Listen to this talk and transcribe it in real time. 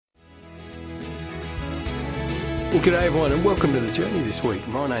Well, g'day everyone and welcome to The Journey this week.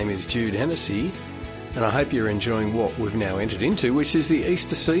 My name is Jude Hennessy and I hope you're enjoying what we've now entered into, which is the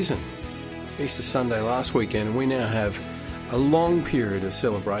Easter season. Easter Sunday last weekend, and we now have a long period of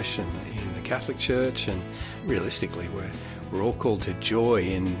celebration in the Catholic Church, and realistically we're all called to joy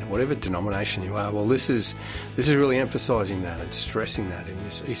in whatever denomination you are. Well, this is really emphasising that and stressing that in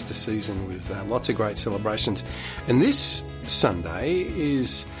this Easter season with lots of great celebrations. And this Sunday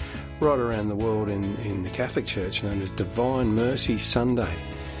is right around the world in the Catholic Church known as Divine Mercy Sunday,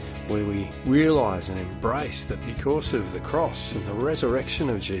 where we realise and embrace that because of the cross and the resurrection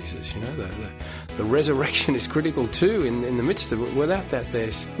of Jesus, the resurrection is critical too in the midst of it. Without that,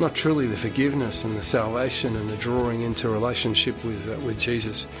 there's not truly the forgiveness and the salvation and the drawing into relationship with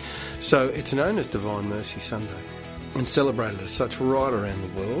Jesus. So it's known as Divine Mercy Sunday and celebrated as such right around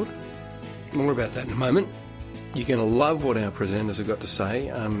the world. More about that in a moment. You're going to love what our presenters have got to say.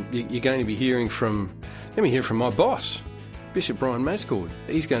 You're going to be hearing from my boss, Bishop Brian Mascord.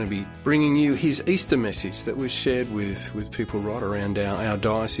 He's going to be bringing you his Easter message that was shared with people right around our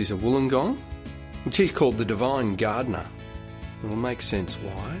diocese of Wollongong, which he's called the Divine Gardener. It'll make sense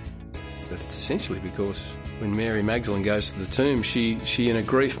why, but it's essentially because when Mary Magdalene goes to the tomb, she in her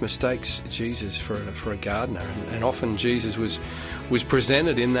grief mistakes Jesus for a gardener, and often Jesus was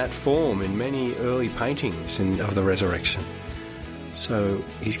presented in that form in many early paintings of the resurrection. So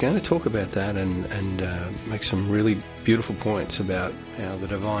he's going to talk about that and make some really beautiful points about how the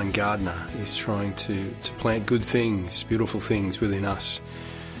Divine Gardener is trying to plant good things, beautiful things within us.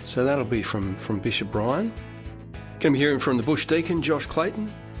 So that'll be from Bishop Brian. Going to be hearing from the Bush Deacon, Josh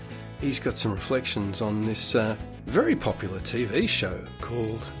Clayton. He's got some reflections on this very popular TV show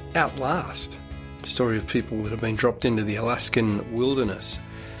called Outlast. The story of people that have been dropped into the Alaskan wilderness.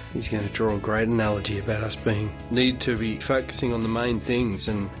 He's going to draw a great analogy about us need to be focusing on the main things,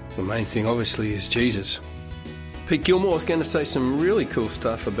 and the main thing obviously is Jesus. Pete Gilmore is going to say some really cool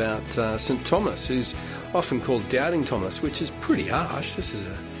stuff about St Thomas, who's often called Doubting Thomas, which is pretty harsh. This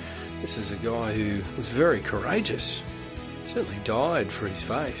is a guy who was very courageous, certainly died for his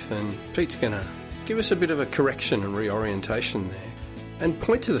faith, and Pete's going to give us a bit of a correction and reorientation there, and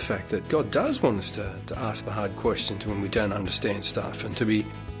point to the fact that God does want us to ask the hard questions when we don't understand stuff, and to be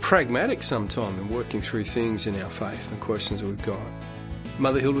pragmatic sometime in working through things in our faith and questions that we've got.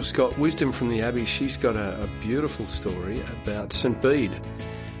 Mother Hilda's got wisdom from the Abbey. She's got a beautiful story about St Bede,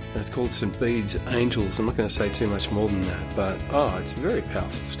 and it's called St Bede's Angels. I'm not going to say too much more than that, but it's a very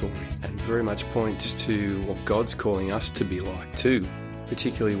powerful story and very much points to what God's calling us to be like too,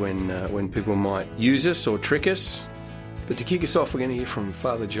 particularly when people might use us or trick us. But to kick us off, we're going to hear from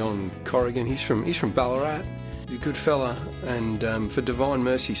Father John Corrigan. He's from Ballarat. He's a good fella, and for Divine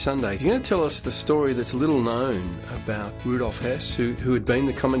Mercy Sunday, he's going to tell us the story that's little known about Rudolf Hess, who had been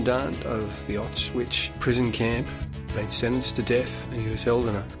the commandant of the Auschwitz prison camp, been sentenced to death, and he was held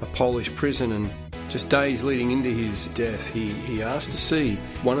in a Polish prison. And just days leading into his death, he asked to see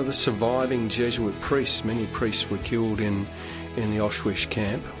one of the surviving Jesuit priests. Many priests were killed in the Auschwitz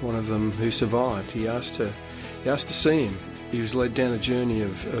camp. One of them who survived, he asked to see him. He was led down a journey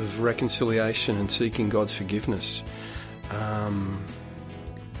of reconciliation and seeking God's forgiveness,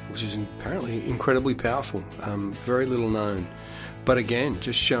 which is apparently incredibly powerful, very little known. But again,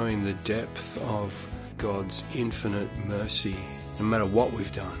 just showing the depth of God's infinite mercy, no matter what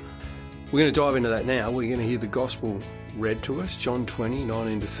we've done. We're going to dive into that now. We're going to hear the Gospel read to us, John 20,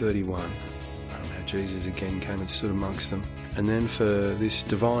 19-31. How Jesus again came and stood amongst them. And then for this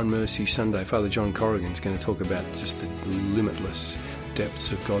Divine Mercy Sunday, Father John Corrigan is going to talk about just the limitless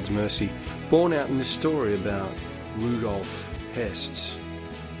depths of God's mercy, born out in this story about Rudolf Hess.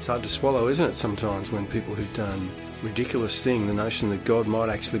 It's hard to swallow, isn't it, sometimes, when people who've done ridiculous thing, the notion that God might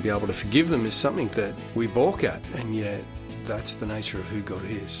actually be able to forgive them is something that we balk at, and yet that's the nature of who God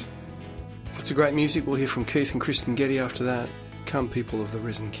is. Lots of great music. We'll hear from Keith and Kristen Getty after that. Come, people of the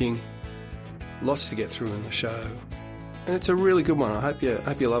risen King. Lots to get through in the show. And it's a really good one. I hope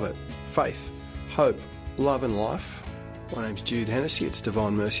you love it. Faith, hope, love and life. My name's Jude Hennessy. It's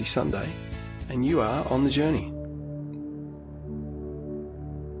Divine Mercy Sunday. And you are on the journey.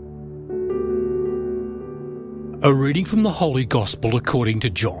 A reading from the Holy Gospel according to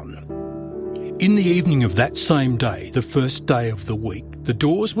John. In the evening of that same day, the first day of the week, the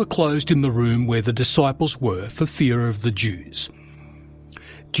doors were closed in the room where the disciples were for fear of the Jews.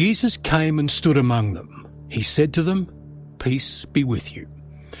 Jesus came and stood among them. He said to them, "Peace be with you,"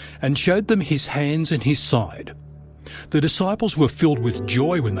 and showed them his hands and his side. The disciples were filled with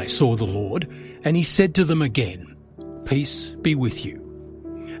joy when they saw the Lord, and he said to them again, "Peace be with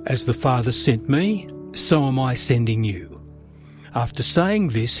you. As the Father sent me, so am I sending you." After saying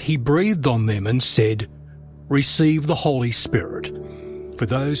this, he breathed on them and said, receive the Holy Spirit. For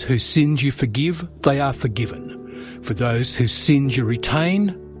those whose sins you forgive, they are forgiven. For those whose sins you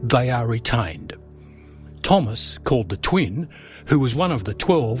retain, they are retained. Thomas, called the twin, who was one of the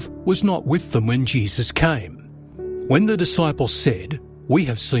 12, was not with them when Jesus came. When the disciples said, "We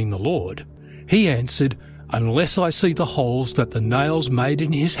have seen the Lord," he answered, "Unless I see the holes that the nails made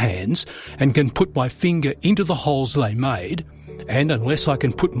in his hands, and can put my finger into the holes they made, and unless I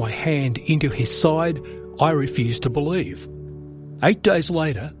can put my hand into his side, I refuse to believe." 8 days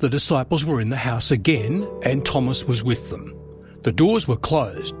later, the disciples were in the house again, and Thomas was with them. The doors were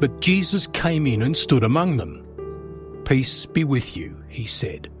closed, but Jesus came in and stood among them. "Peace be with you," he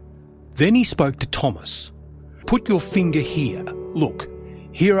said. Then he spoke to Thomas. "Put your finger here. Look,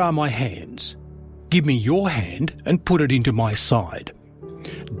 here are my hands. Give me your hand and put it into my side.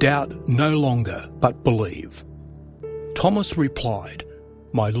 Doubt no longer, but believe." Thomas replied,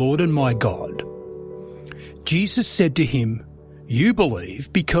 "My Lord and my God." Jesus said to him, "You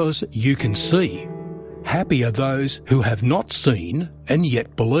believe because you can see. Happy are those who have not seen and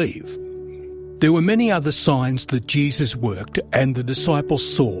yet believe." There were many other signs that Jesus worked and the disciples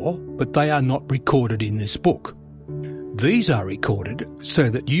saw, but they are not recorded in this book. These are recorded so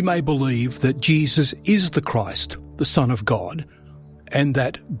that you may believe that Jesus is the Christ, the Son of God, and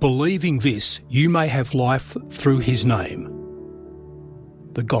that, believing this, you may have life through his name.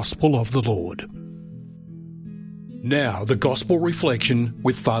 The Gospel of the Lord. Now the Gospel Reflection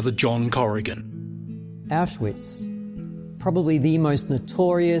with Father John Corrigan. Auschwitz, probably the most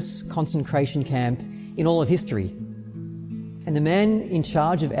notorious concentration camp in all of history. And the man in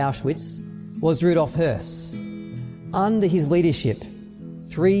charge of Auschwitz was Rudolf Höss. Under his leadership,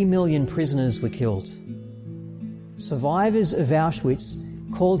 3 million prisoners were killed. Survivors of Auschwitz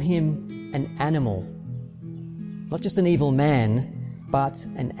called him an animal. Not just an evil man, but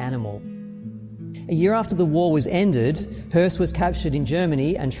an animal. A year after the war was ended, Höss was captured in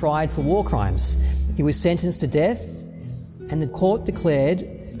Germany and tried for war crimes. He was sentenced to death, and the court declared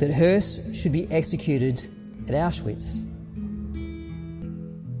that Höss should be executed at Auschwitz.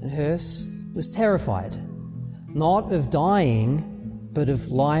 And Höss was terrified, not of dying, but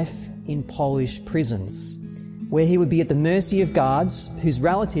of life in Polish prisons, where he would be at the mercy of guards whose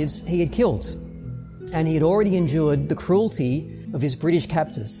relatives he had killed. And he had already endured the cruelty of his British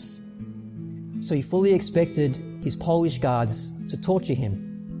captors. So he fully expected his Polish guards to torture him.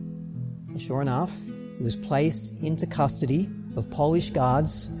 And sure enough, he was placed into custody of Polish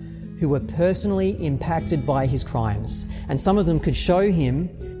guards who were personally impacted by his crimes. And some of them could show him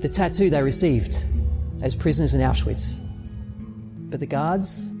the tattoo they received as prisoners in Auschwitz. But the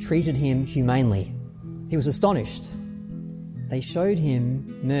guards treated him humanely. He was astonished. They showed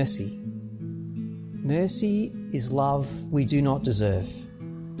him mercy. Mercy is love we do not deserve.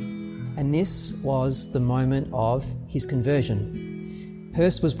 And this was the moment of his conversion.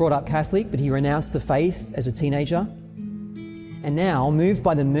 Höss was brought up Catholic, but he renounced the faith as a teenager. And now, moved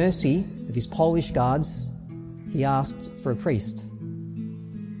by the mercy of his Polish guards, he asked for a priest.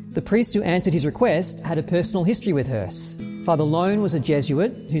 The priest who answered his request had a personal history with Höss. Father Lone was a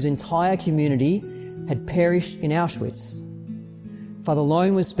Jesuit whose entire community had perished in Auschwitz. Father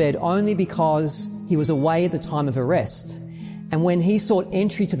Lone was spared only because he was away at the time of arrest. And when he sought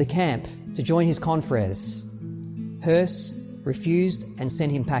entry to the camp to join his confreres, Höss refused and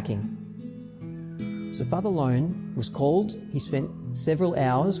sent him packing. So Father Lone was called. He spent several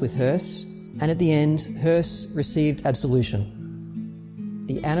hours with Höss, and at the end, Höss received absolution.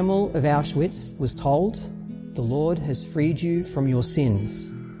 The animal of Auschwitz was told, "The Lord has freed you from your sins.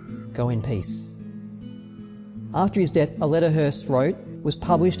 Go in peace." After his death, a letter Höss wrote was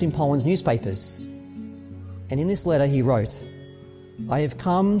published in Poland's newspapers. And in this letter he wrote, "I have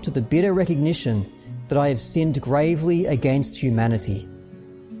come to the bitter recognition that I have sinned gravely against humanity.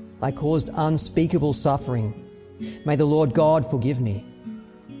 I caused unspeakable suffering. May the Lord God forgive me.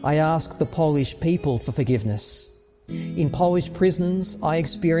 I ask the Polish people for forgiveness. In Polish prisons, I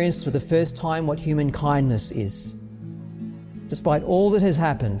experienced for the first time what human kindness is. Despite all that has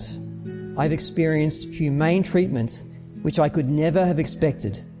happened, I've experienced humane treatment which I could never have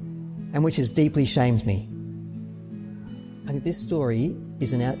expected and which has deeply shamed me." I think this story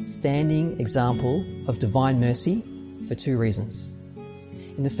is an outstanding example of divine mercy for two reasons.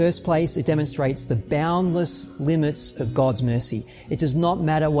 In the first place, it demonstrates the boundless limits of God's mercy. It does not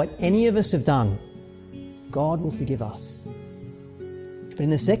matter what any of us have done, God will forgive us. But in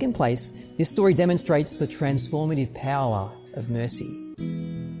the second place, this story demonstrates the transformative power of mercy.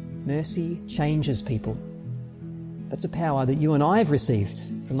 Mercy changes people. That's a power that you and I have received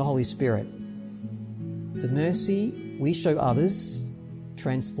from the Holy Spirit. The mercy we show others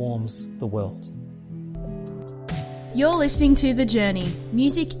transforms the world. You're listening to The Journey,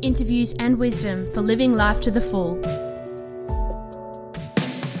 music, interviews and wisdom for living life to the full.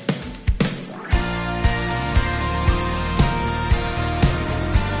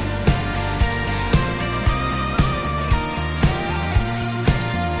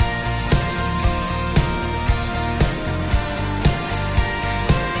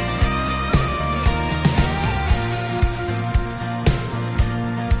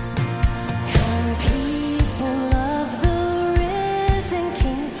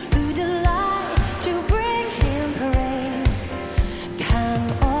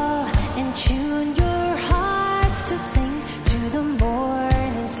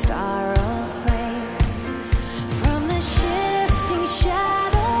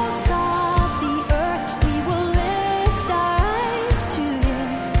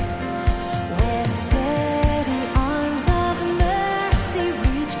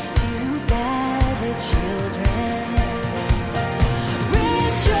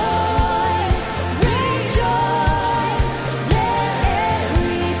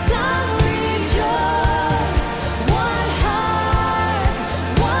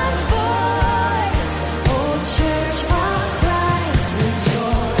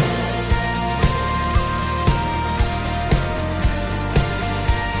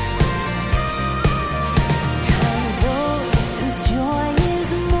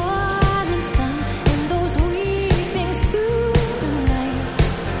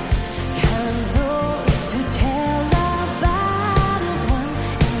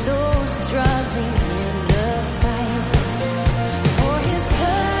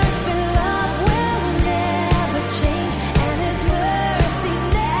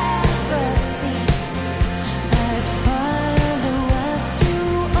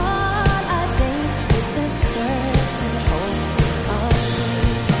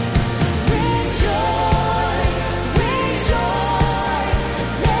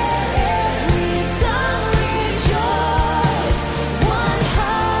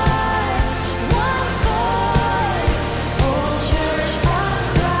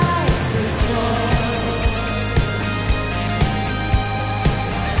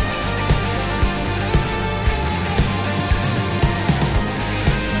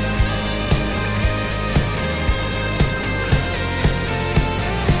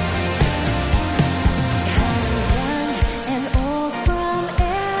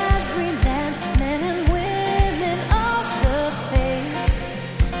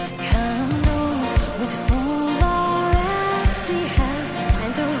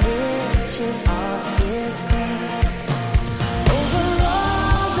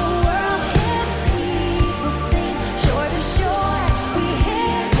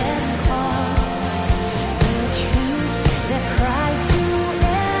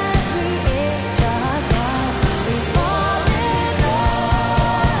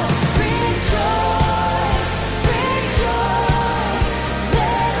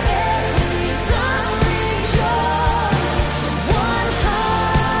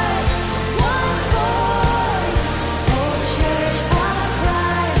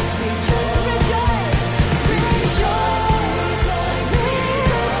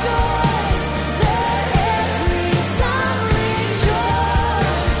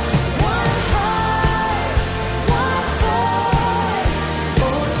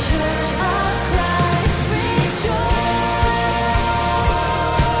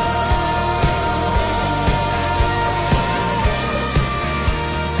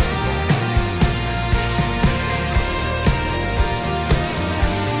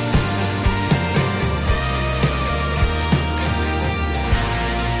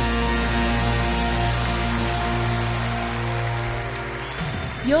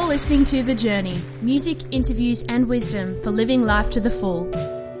 You're listening to The Journey, music, interviews and wisdom for living life to the full.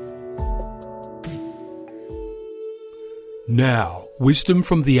 Now, wisdom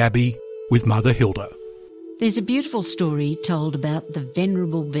from the Abbey with Mother Hilda. There's a beautiful story told about the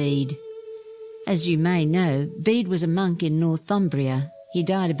Venerable Bede. As you may know, Bede was a monk in Northumbria. He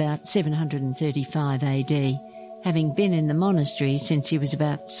died about 735 AD, having been in the monastery since he was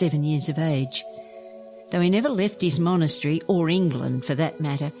about 7 years of age. Though he never left his monastery, or England for that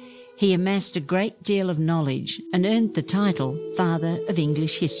matter, he amassed a great deal of knowledge and earned the title Father of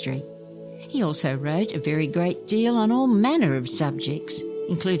English History. He also wrote a very great deal on all manner of subjects,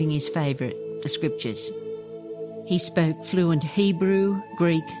 including his favourite, the Scriptures. He spoke fluent Hebrew,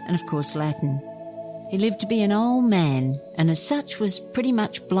 Greek and of course Latin. He lived to be an old man and as such was pretty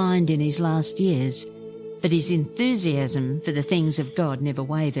much blind in his last years, but his enthusiasm for the things of God never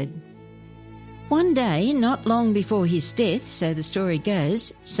wavered. One day, not long before his death, so the story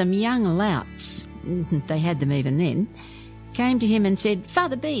goes, some young louts, they had them even then, came to him and said,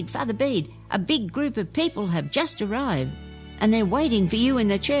 Father Bede, a big group of people have just arrived and they're waiting for you in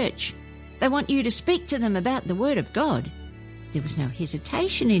the church. They want you to speak to them about the Word of God. There was no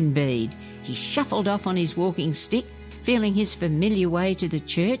hesitation in Bede. He shuffled off on his walking stick, feeling his familiar way to the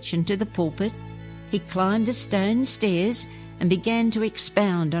church and to the pulpit. He climbed the stone stairs and began to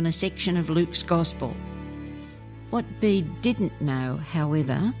expound on a section of Luke's Gospel. What Bede didn't know,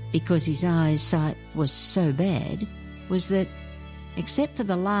 however, because his eyesight was so bad, was that, except for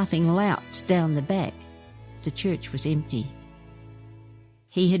the laughing louts down the back, the church was empty.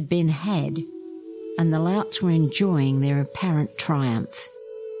 He had been had, and the louts were enjoying their apparent triumph.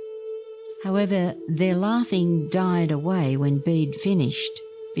 However, their laughing died away when Bede finished,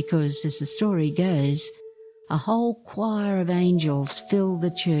 because, as the story goes, a whole choir of angels filled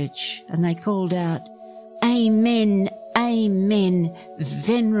the church, and they called out, Amen, Amen,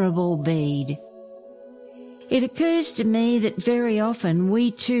 Venerable Bede. It occurs to me that very often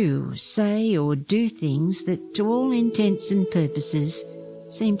we too say or do things that to all intents and purposes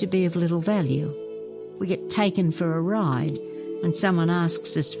seem to be of little value. We get taken for a ride when someone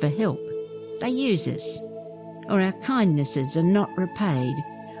asks us for help. They use us. Or our kindnesses are not repaid.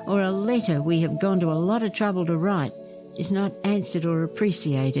 Or a letter we have gone to a lot of trouble to write is not answered or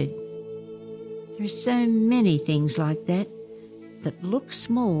appreciated. There are so many things like that look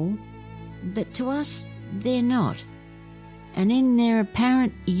small, but to us they're not. And in their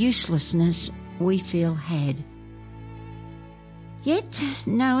apparent uselessness we feel had. Yet,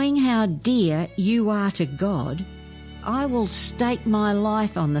 knowing how dear you are to God, I will stake my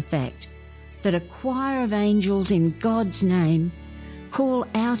life on the fact that a choir of angels in God's name call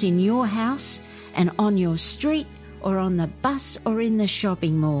out in your house and on your street or on the bus or in the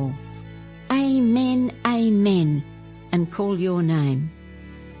shopping mall. Amen, amen, and call your name.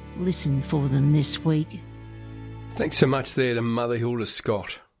 Listen for them this week. Thanks so much there to Mother Hilda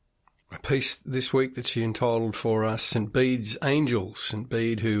Scott. A piece this week that she entitled for us, St Bede's Angels. St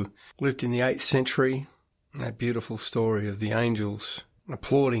Bede, who lived in the 8th century, that beautiful story of the angels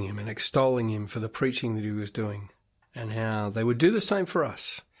applauding him and extolling him for the preaching that he was doing, and how they would do the same for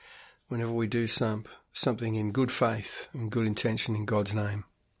us whenever we do something in good faith and good intention in God's name.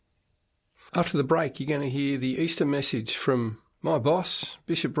 After the break, you're going to hear the Easter message from my boss,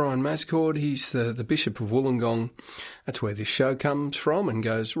 Bishop Brian Mascord. He's the Bishop of Wollongong. That's where this show comes from and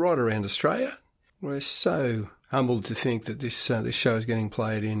goes right around Australia. We're so humbled to think that this show is getting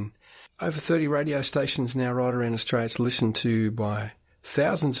played in over 30 radio stations now right around Australia. It's listened to by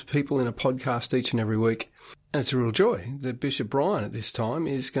thousands of people in a podcast each and every week. And it's a real joy that Bishop Brian at this time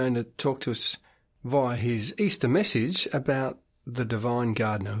is going to talk to us via his Easter message about the divine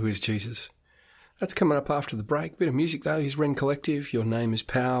gardener who is Jesus. That's coming up after the break. Bit of music though. Here's Wren Collective. Your Name is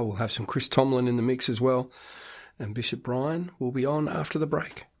Power. We'll have some Chris Tomlin in the mix as well. And Bishop Brian will be on after the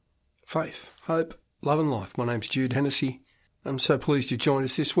break. Faith, hope, love and life. My name's Jude Hennessy. I'm so pleased you've joined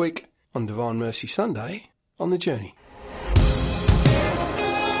us this week on Divine Mercy Sunday on The Journey.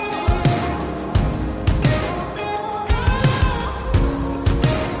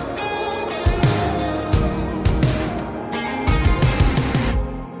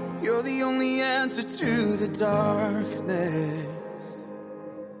 To the darkness,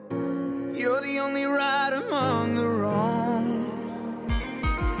 you're the only right among the wrong.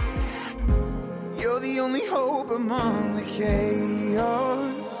 You're the only hope among the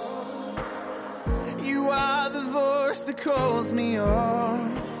chaos. You are the voice that calls me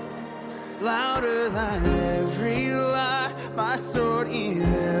on, louder than every lie, my sword in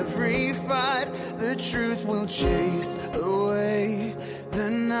every fight. The truth will chase away the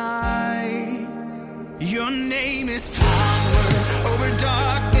night. Your name is power over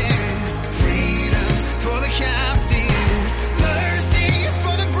darkness, freedom for the captives, mercy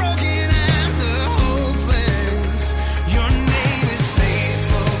for the broken and the hopeless. Your name is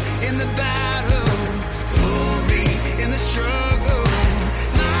faithful in the battle, glory in the struggle,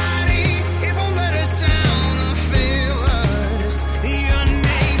 mighty, it won't let us down or fail us. Your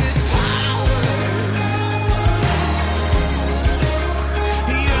name is power.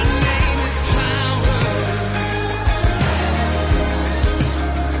 Your name is power.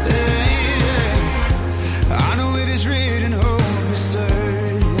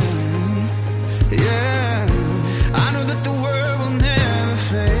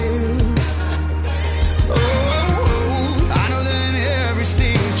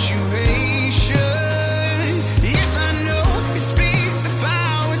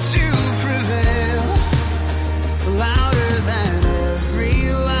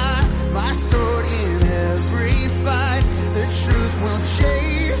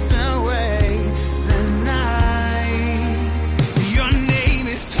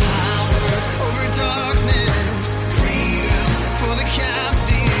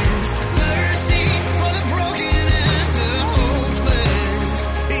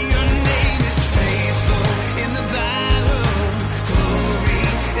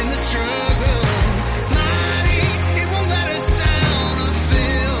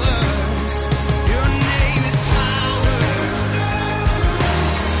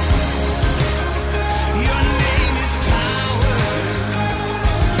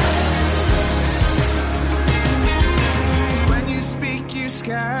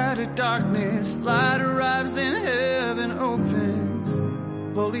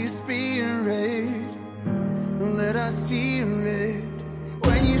 Holy Spirit, let us hear it.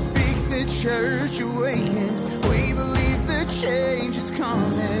 When you speak, the church awakens. We believe the change is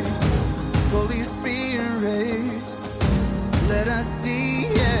coming. Holy Spirit, let us see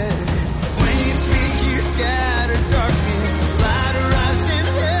it. When you speak, you scatter darkness. Light arrives and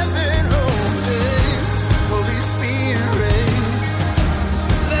heaven opens. Holy Spirit,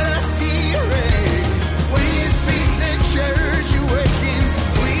 let us hear it. When you speak, the church awakens.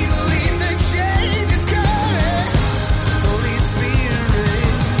 We believe the change is coming. Holy Spirit,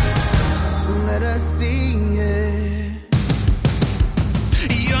 let us see it.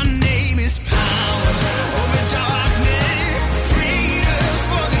 Your name is power over darkness, freedom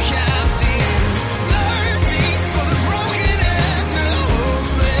for the captives, mercy for the broken and the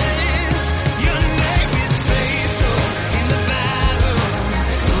hopeless. Your name is faithful in the battle,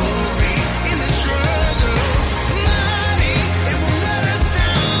 glory in the struggle, mighty, it won't let us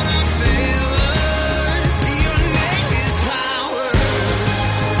down or fail us. Your name is power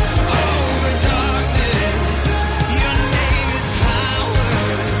over darkness. Your name is power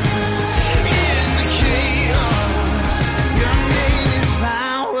in the chaos. Your name is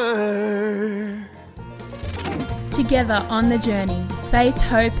power. Together on the journey, faith,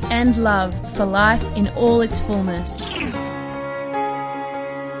 hope and love for life in all its fullness.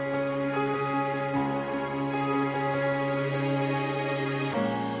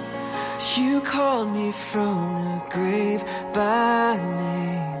 You called me from the grave by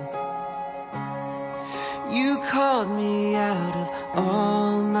name. You called me out of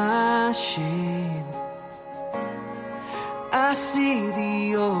all my shame. I see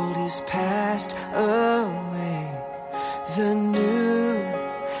the old is passed away. The new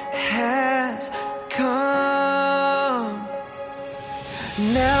has come.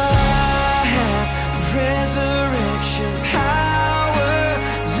 Now I have resurrection power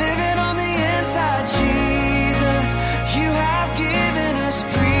living on the inside, Jesus. You have given us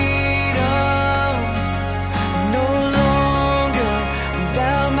freedom. No longer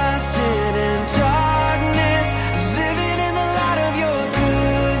bound by sin and darkness, living in the light of your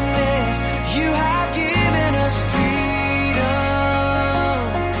goodness. You have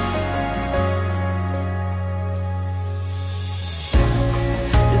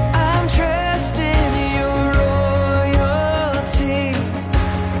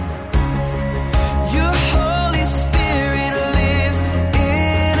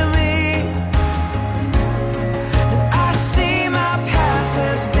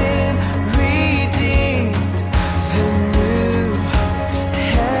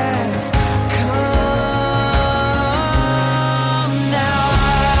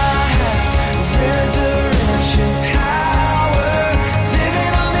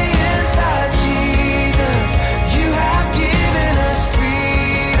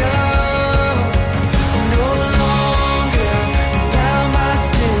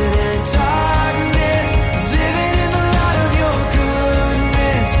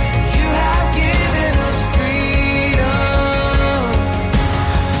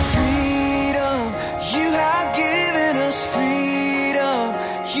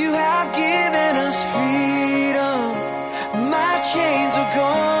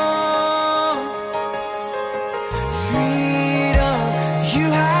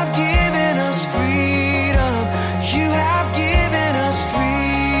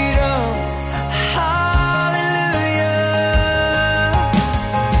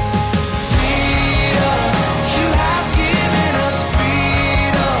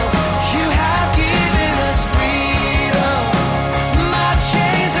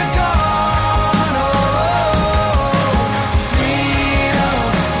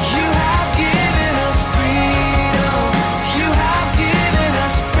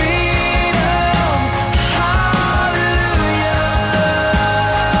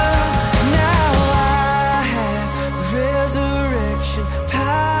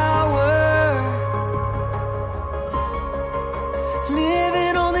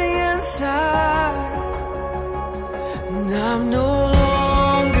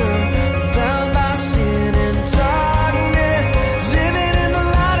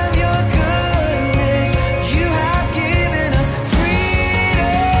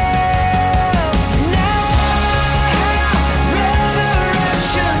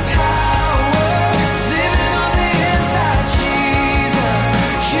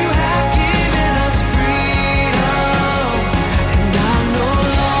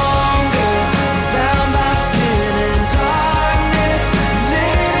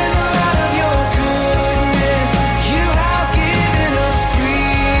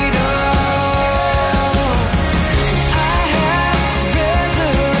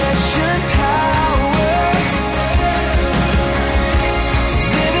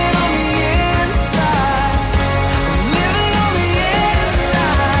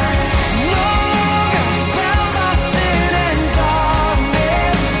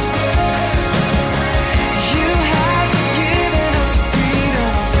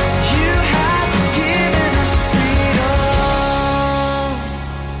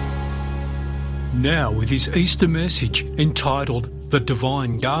his Easter message entitled The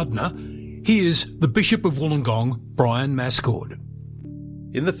Divine Gardener, here's the Bishop of Wollongong, Brian Mascord.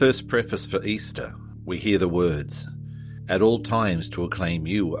 In the first preface for Easter, we hear the words, "At all times to acclaim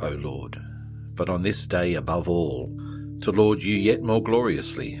you, O Lord, but on this day above all, to laud you yet more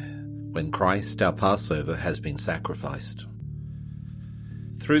gloriously, when Christ our Passover has been sacrificed."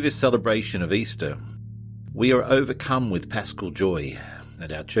 Through this celebration of Easter, we are overcome with paschal joy,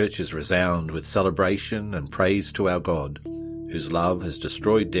 and our churches resound with celebration and praise to our God, whose love has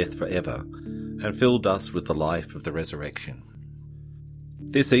destroyed death forever and filled us with the life of the resurrection.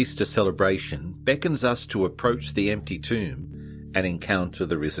 This Easter celebration beckons us to approach the empty tomb and encounter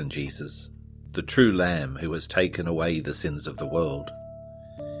the risen Jesus, the true Lamb who has taken away the sins of the world.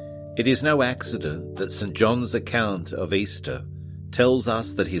 It is no accident that St John's account of Easter tells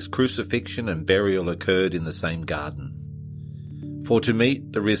us that his crucifixion and burial occurred in the same garden. For to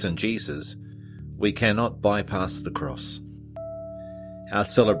meet the risen Jesus, we cannot bypass the cross. Our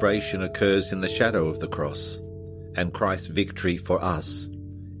celebration occurs in the shadow of the cross, and Christ's victory for us,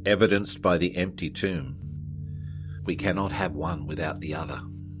 evidenced by the empty tomb. We cannot have one without the other.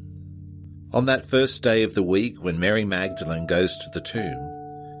 On that first day of the week when Mary Magdalene goes to the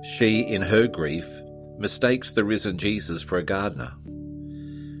tomb, she, in her grief, mistakes the risen Jesus for a gardener.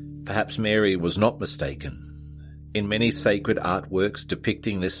 Perhaps Mary was not mistaken. In many sacred artworks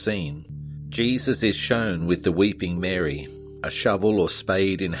depicting this scene, Jesus is shown with the weeping Mary, a shovel or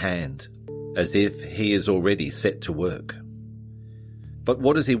spade in hand, as if he is already set to work. But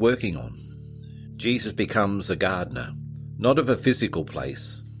what is he working on? Jesus becomes a gardener, not of a physical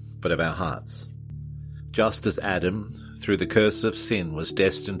place, but of our hearts. Just as Adam, through the curse of sin, was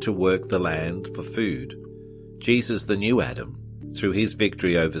destined to work the land for food, Jesus, the new Adam, through his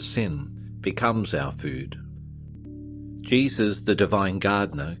victory over sin, becomes our food. Jesus, the divine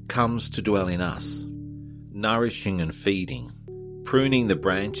gardener, comes to dwell in us, nourishing and feeding, pruning the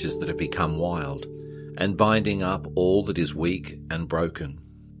branches that have become wild, and binding up all that is weak and broken,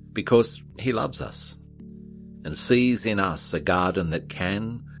 because he loves us, and sees in us a garden that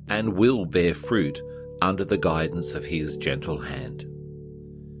can and will bear fruit under the guidance of his gentle hand.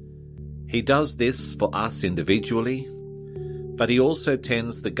 He does this for us individually, but he also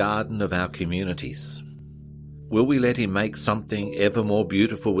tends the garden of our communities. Will we let him make something ever more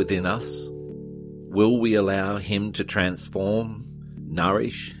beautiful within us? Will we allow him to transform,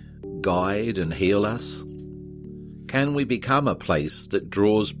 nourish, guide and heal us? Can we become a place that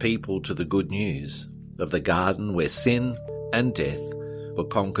draws people to the good news of the garden where sin and death were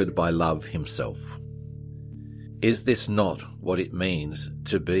conquered by love himself? Is this not what it means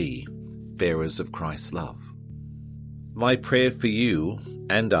to be bearers of Christ's love? My prayer for you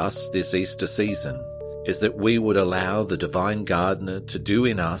and us this Easter season is that we would allow the divine gardener to do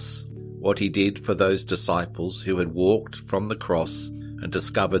in us what he did for those disciples who had walked from the cross and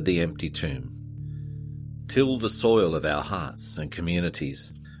discovered the empty tomb. Till the soil of our hearts and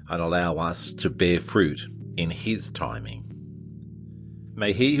communities and allow us to bear fruit in his timing.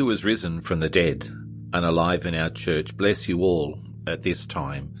 May he who is risen from the dead and alive in our church bless you all at this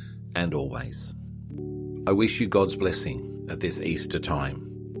time and always. I wish you God's blessing at this Easter time.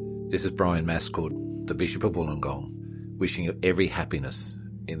 This is Brian Mascord, the Bishop of Wollongong, wishing you every happiness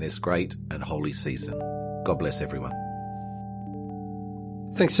in this great and holy season. God bless everyone.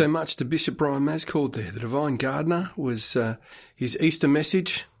 Thanks so much to Bishop Brian Mascord there. The Divine Gardener was his Easter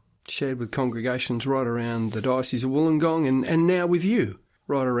message, shared with congregations right around the Diocese of Wollongong and now with you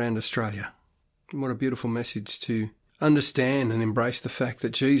right around Australia. And what a beautiful message to understand and embrace the fact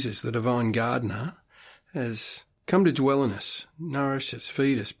that Jesus, the Divine Gardener, has come to dwell in us, nourish us,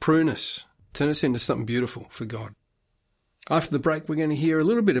 feed us, prune us, turn us into something beautiful for God. After the break, we're going to hear a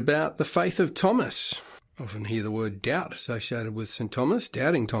little bit about the faith of Thomas. Often hear the word doubt associated with St Thomas,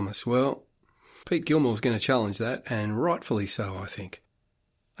 doubting Thomas. Well, Pete Gilmore's going to challenge that, and rightfully so, I think.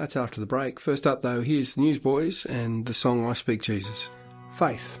 That's after the break. First up, though, here's the Newsboys and the song I Speak Jesus.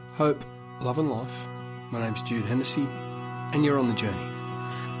 Faith, hope, love and life. My name's Jude Hennessy, and you're on the journey.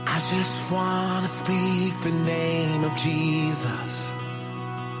 I just want to speak the name of Jesus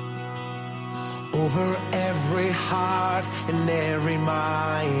over every heart and every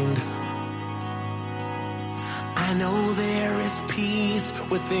mind. I know there is peace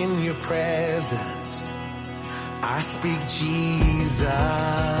within your presence. I speak Jesus.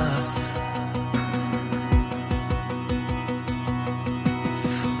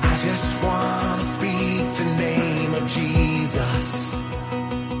 I just want to speak the name of Jesus.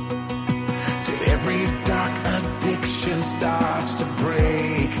 Till every dark addiction starts to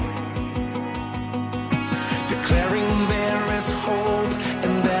break. Declaring there is hope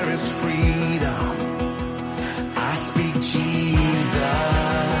and there is freedom.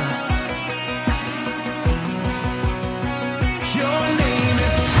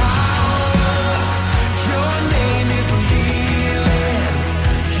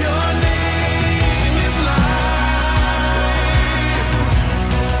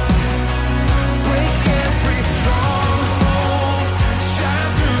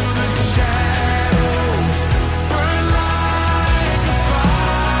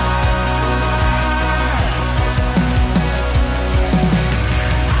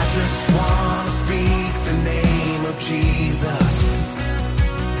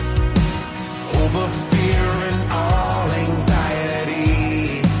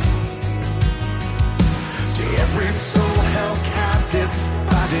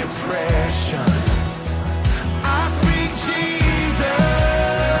 expression. I speak Jesus.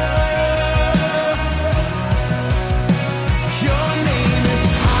 Your name is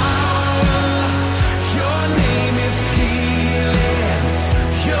power. Your name is healing.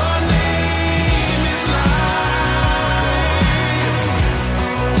 Your name is life.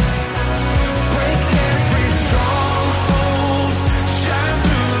 Break every stronghold. Shine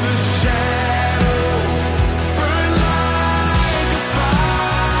through the shadows. Burn like a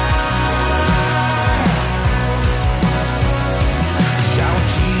fire. Shout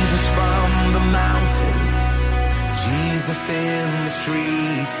Jesus from the mountains. Jesus in the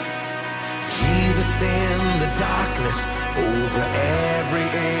streets. Jesus in the darkness over every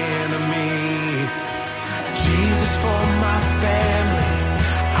enemy. Jesus for my family.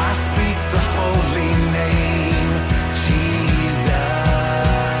 I speak the holy name. Jesus.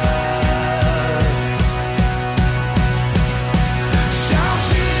 Shout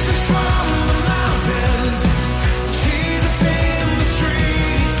Jesus from the mountains. Jesus in the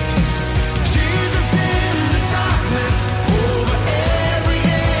streets. Jesus in the darkness over every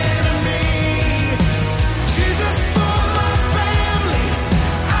enemy. Jesus for my family.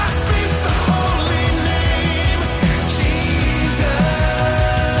 I speak the holy name. Jesus.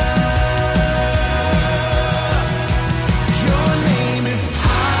 Your name is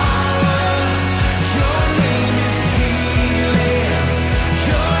power. Your name is healing.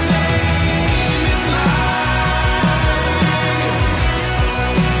 Your name is life.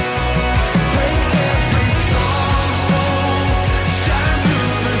 Break every stronghold. Shine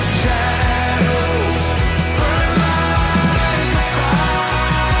through the shadows. Burn like a fire.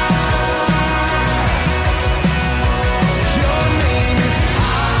 Your name is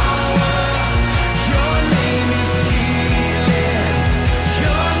power. Your name is healing.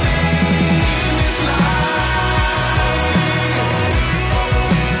 Your name is life.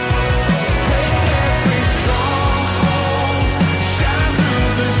 Break every stronghold. Shine through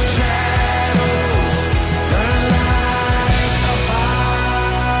the shadows. Burn like a fire.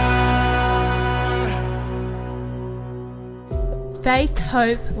 Faith,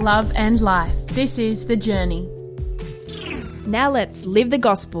 hope, love and life. This is The Journey. Now let's live the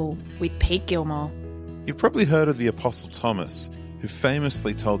gospel with Pete Gilmore. You've probably heard of the Apostle Thomas, who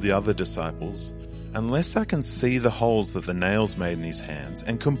famously told the other disciples, "Unless I can see the holes that the nails made in his hands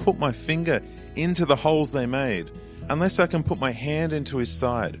and can put my finger into the holes they made, unless I can put my hand into his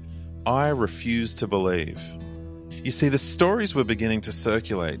side, I refuse to believe." You see, the stories were beginning to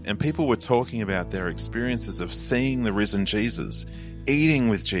circulate and people were talking about their experiences of seeing the risen Jesus, eating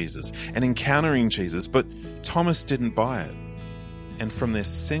with Jesus and encountering Jesus, but Thomas didn't buy it. And from this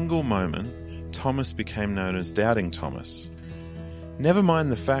single moment, Thomas became known as Doubting Thomas. Never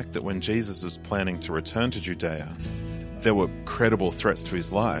mind the fact that when Jesus was planning to return to Judea, there were credible threats to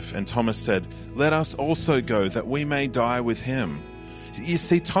his life, and Thomas said, "Let us also go that we may die with him." You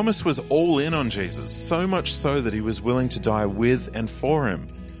see, Thomas was all in on Jesus, so much so that he was willing to die with and for him.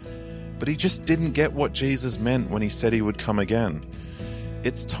 But he just didn't get what Jesus meant when he said he would come again.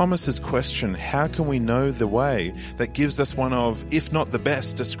 It's Thomas's question, how can we know the way, that gives us one of, if not the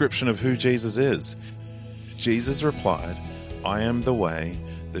best, description of who Jesus is. Jesus replied, "I am the way,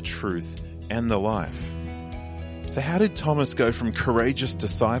 the truth, and the life." So how did Thomas go from courageous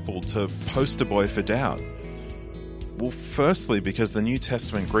disciple to poster boy for doubt? Well, firstly, because the New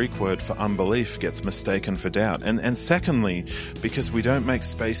Testament Greek word for unbelief gets mistaken for doubt. And secondly, because we don't make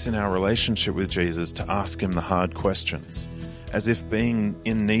space in our relationship with Jesus to ask him the hard questions. As if being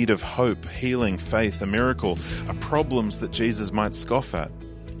in need of hope, healing, faith, a miracle are problems that Jesus might scoff at.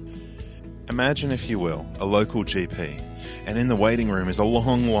 Imagine, if you will, a local GP, and in the waiting room is a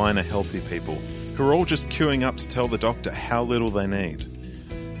long line of healthy people who are all just queuing up to tell the doctor how little they need.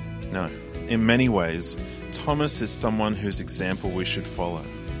 No, in many ways, Thomas is someone whose example we should follow.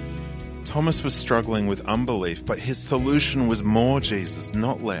 Thomas was struggling with unbelief, but his solution was more Jesus,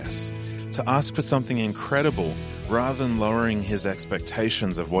 not less. To ask for something incredible rather than lowering his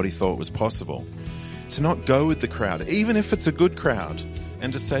expectations of what he thought was possible. To not go with the crowd, even if it's a good crowd,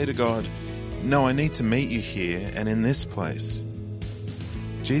 and to say to God, "No, I need to meet you here and in this place."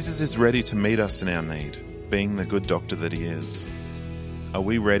 Jesus is ready to meet us in our need, being the good doctor that he is. Are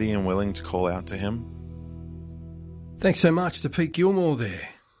we ready and willing to call out to him? Thanks so much to Pete Gilmore there.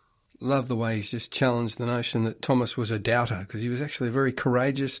 Love the way he's just challenged the notion that Thomas was a doubter, because he was actually a very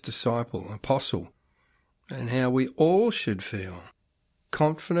courageous disciple, apostle, and how we all should feel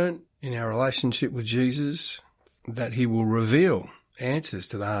confident in our relationship with Jesus, that he will reveal answers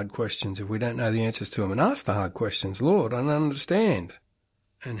to the hard questions if we don't know the answers to them, and ask the hard questions, "Lord, I don't understand,"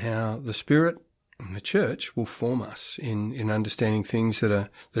 and how the Spirit And the church will form us in understanding things that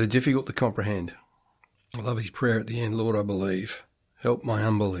are difficult to comprehend. I love his prayer at the end, Lord, I believe. Help my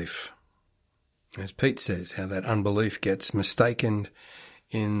unbelief. As Pete says, how that unbelief gets mistaken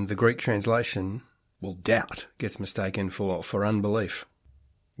in the Greek translation. Well, doubt gets mistaken for unbelief.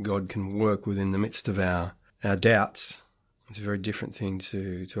 God can work within the midst of our doubts. It's a very different thing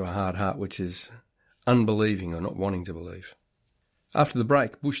to a hard heart, which is unbelieving or not wanting to believe. After the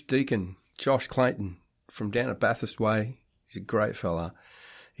break, Bush Deacon Josh Clayton from down at Bathurst Way, he's a great fella.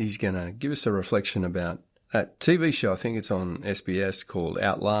 He's going to give us a reflection about that TV show, I think it's on SBS, called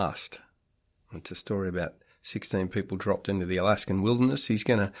Outlast. It's a story about 16 people dropped into the Alaskan wilderness. He's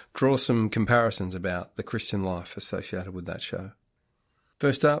going to draw some comparisons about the Christian life associated with that show.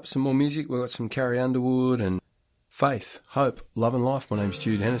 First up, some more music. We've got some Carrie Underwood and faith, hope, love and life. My name's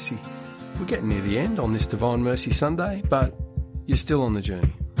Jude Hennessy. We're getting near the end on this Divine Mercy Sunday, but you're still on the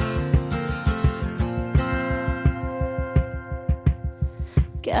journey.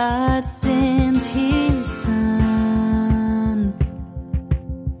 God sent his son.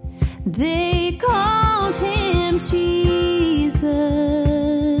 They called him Jesus.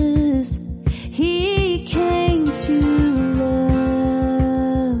 He came to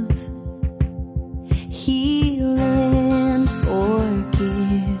love, heal and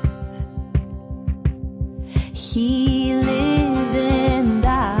forgive. He lived and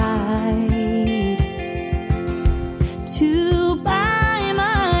died to buy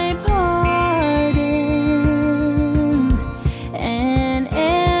my pardon. An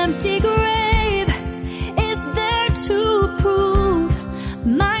empty grave is there to prove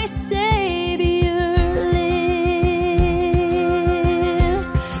my Savior lives.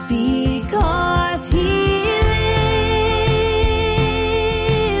 Because He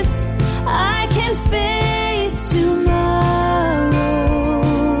lives, I can face tomorrow.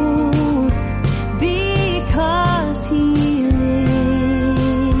 Because He lives,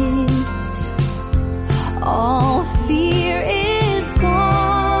 all fear is gone.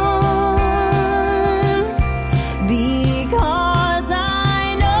 Because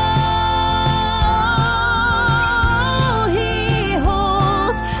I know He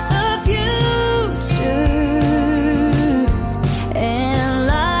holds the future, and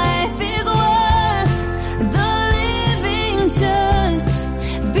life is worth the living just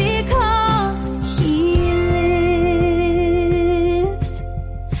because He lives.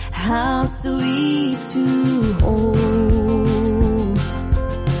 How sweet to hold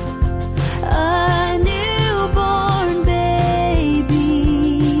a newborn baby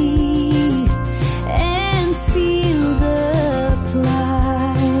and feel the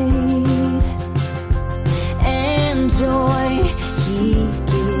pride and joy He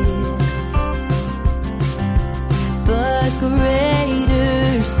gives. But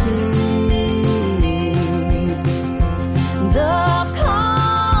greater still, the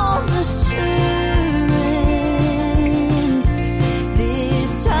calm assurance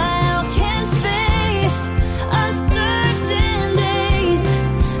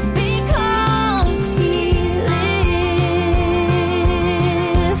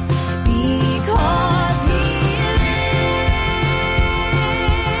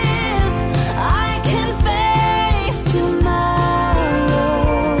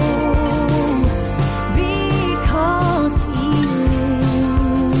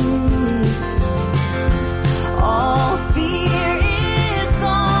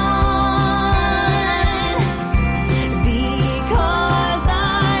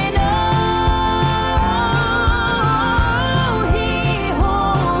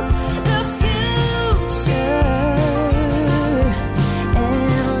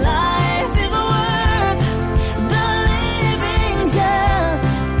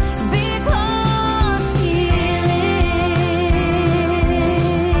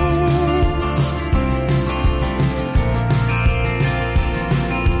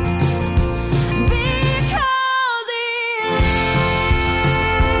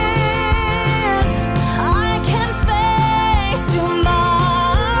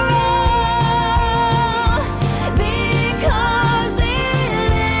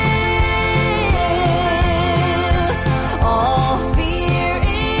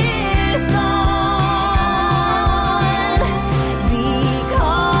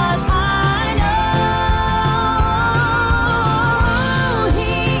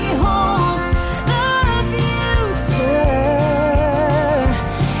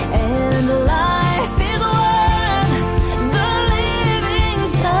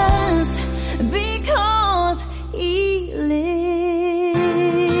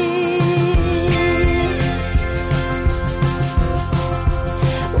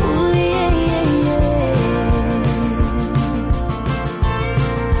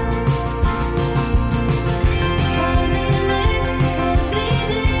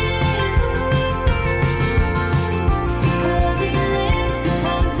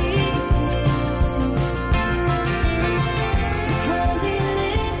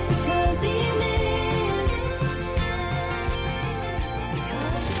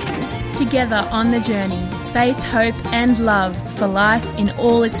together on the journey. Faith, hope and love for life in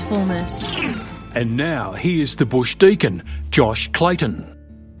all its fullness. And now here's the Bush Deacon, Josh Clayton.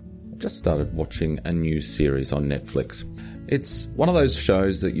 I've just started watching a new series on Netflix. It's one of those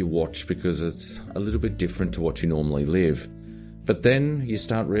shows that you watch because it's a little bit different to what you normally live. But then you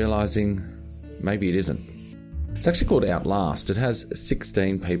start realising maybe it isn't. It's actually called Outlast. It has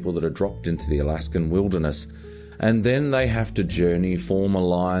 16 people that are dropped into the Alaskan wilderness, and then they have to journey, form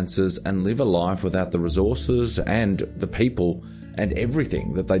alliances, and live a life without the resources and the people and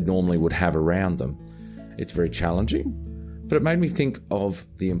everything that they normally would have around them. It's very challenging, but it made me think of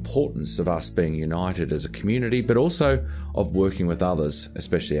the importance of us being united as a community, but also of working with others,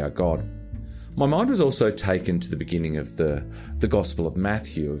 especially our God. My mind was also taken to the beginning of the Gospel of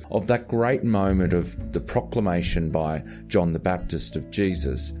Matthew, of that great moment of the proclamation by John the Baptist of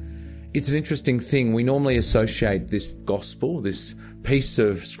Jesus. It's an interesting thing. We normally associate this gospel, this piece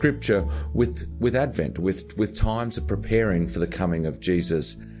of scripture, with Advent, with times of preparing for the coming of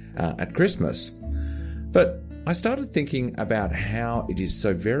Jesus at Christmas. But I started thinking about how it is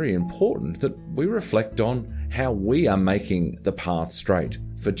so very important that we reflect on how we are making the path straight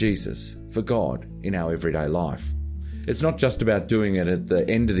for Jesus, for God, in our everyday life. It's not just about doing it at the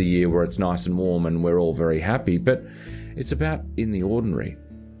end of the year where it's nice and warm and we're all very happy, but it's about in the ordinary,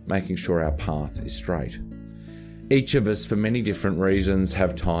 making sure our path is straight. Each of us, for many different reasons,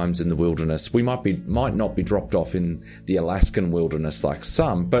 have times in the wilderness. We might not be dropped off in the Alaskan wilderness like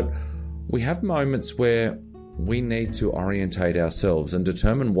some, but we have moments where we need to orientate ourselves and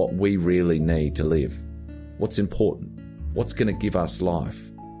determine what we really need to live. What's important? What's going to give us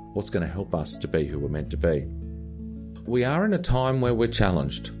life? What's going to help us to be who we're meant to be? We are in a time where we're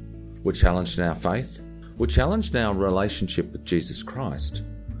challenged. We're challenged in our faith. We're challenged in our relationship with Jesus Christ.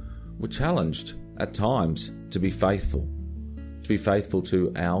 We're challenged at times to be faithful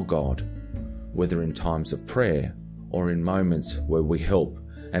to our God, whether in times of prayer or in moments where we help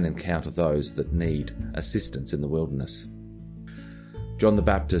and encounter those that need assistance in the wilderness. John the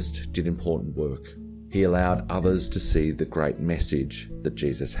Baptist did important work. He allowed others to see the great message that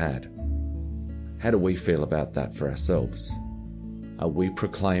Jesus had. How do we feel about that for ourselves? Are we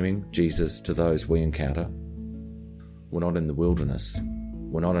proclaiming Jesus to those we encounter? We're not in the wilderness.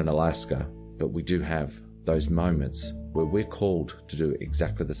 We're not in Alaska, but we do have those moments where we're called to do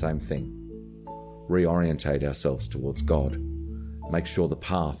exactly the same thing. Reorientate ourselves towards God. Make sure the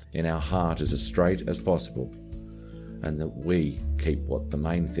path in our heart is as straight as possible, and that we keep what the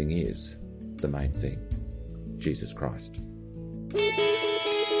main thing is, the main thing, Jesus Christ.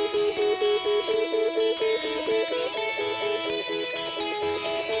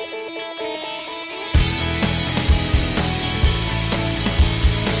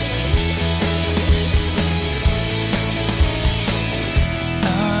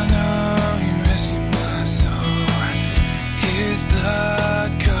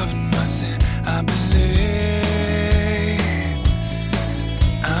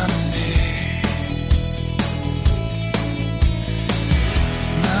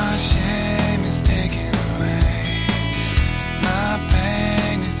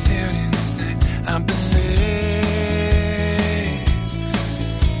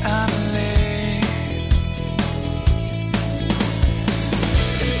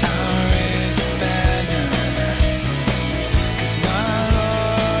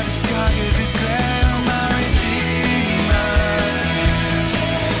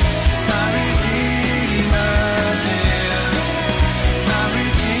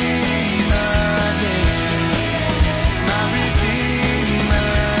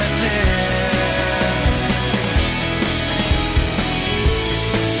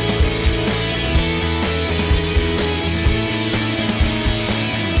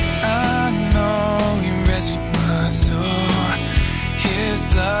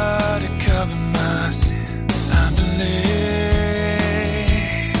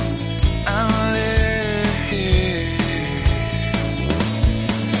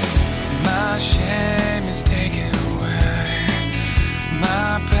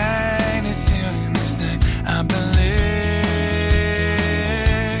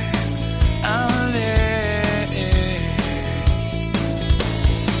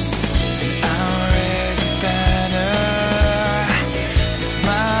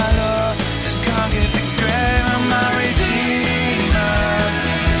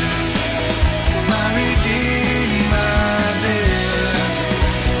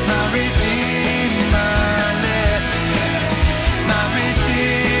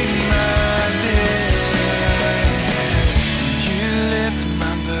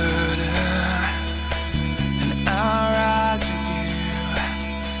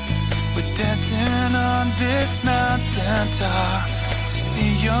 star to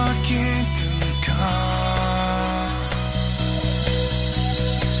see your kingdom come.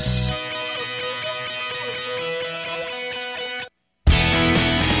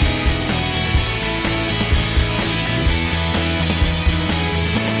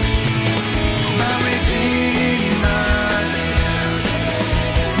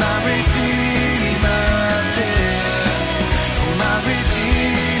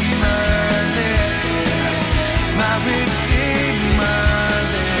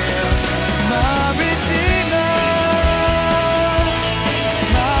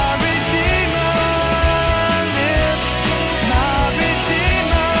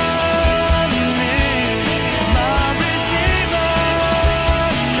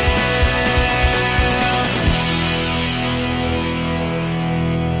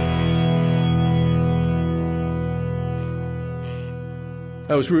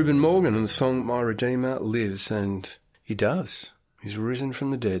 That was Reuben Morgan and the song My Redeemer Lives, and he does. He's risen from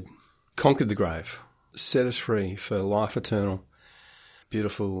the dead, conquered the grave, set us free for life eternal.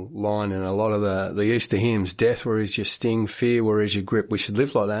 Beautiful line in a lot of the Easter hymns. Death, where is your sting? Fear, where is your grip? We should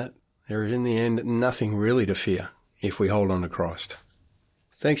live like that. There is in the end nothing really to fear if we hold on to Christ.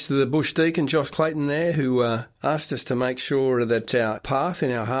 Thanks to the bush deacon, Josh Clayton there, who asked us to make sure that our path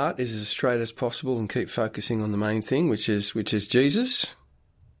in our heart is as straight as possible and keep focusing on the main thing, which is Jesus.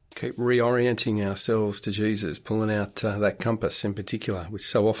 Keep reorienting ourselves to Jesus, pulling out that compass in particular, which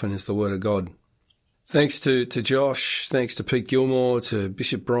so often is the Word of God. Thanks to Josh, thanks to Pete Gilmore, to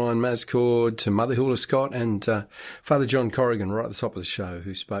Bishop Brian Mascord, to Mother Hilda Scott, and Father John Corrigan right at the top of the show,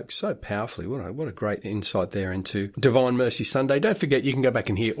 who spoke so powerfully. What a great insight there into Divine Mercy Sunday. Don't forget, you can go back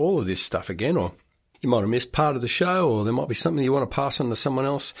and hear all of this stuff again, or you might have missed part of the show, or there might be something you want to pass on to someone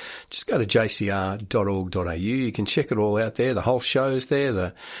else. Just go to jcr.org.au. You can check it all out there. The whole show's there.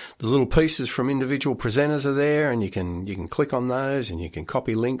 The little pieces from individual presenters are there, and you can click on those, and you can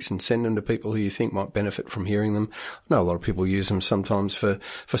copy links and send them to people who you think might benefit from hearing them. I know a lot of people use them sometimes for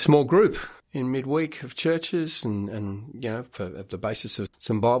small group in midweek of churches, and you know, for the basis of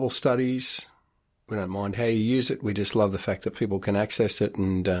some Bible studies. We don't mind how you use it. We just love the fact that people can access it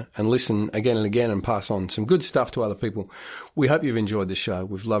and listen again and again and pass on some good stuff to other people. We hope you've enjoyed the show.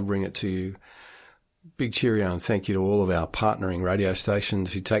 We've loved bringing it to you. Big cheerio and thank you to all of our partnering radio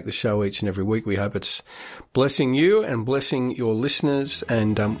stations who take the show each and every week. We hope it's blessing you and blessing your listeners,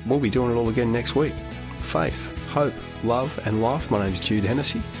 and we'll be doing it all again next week. Faith, hope, love and life. My name's Jude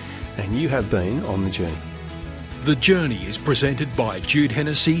Hennessy, and you have been on The Journey. The Journey is presented by Jude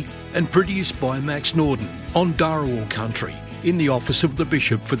Hennessy and produced by Max Norden on Dharawal country in the office of the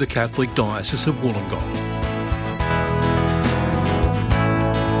Bishop for the Catholic Diocese of Wollongong.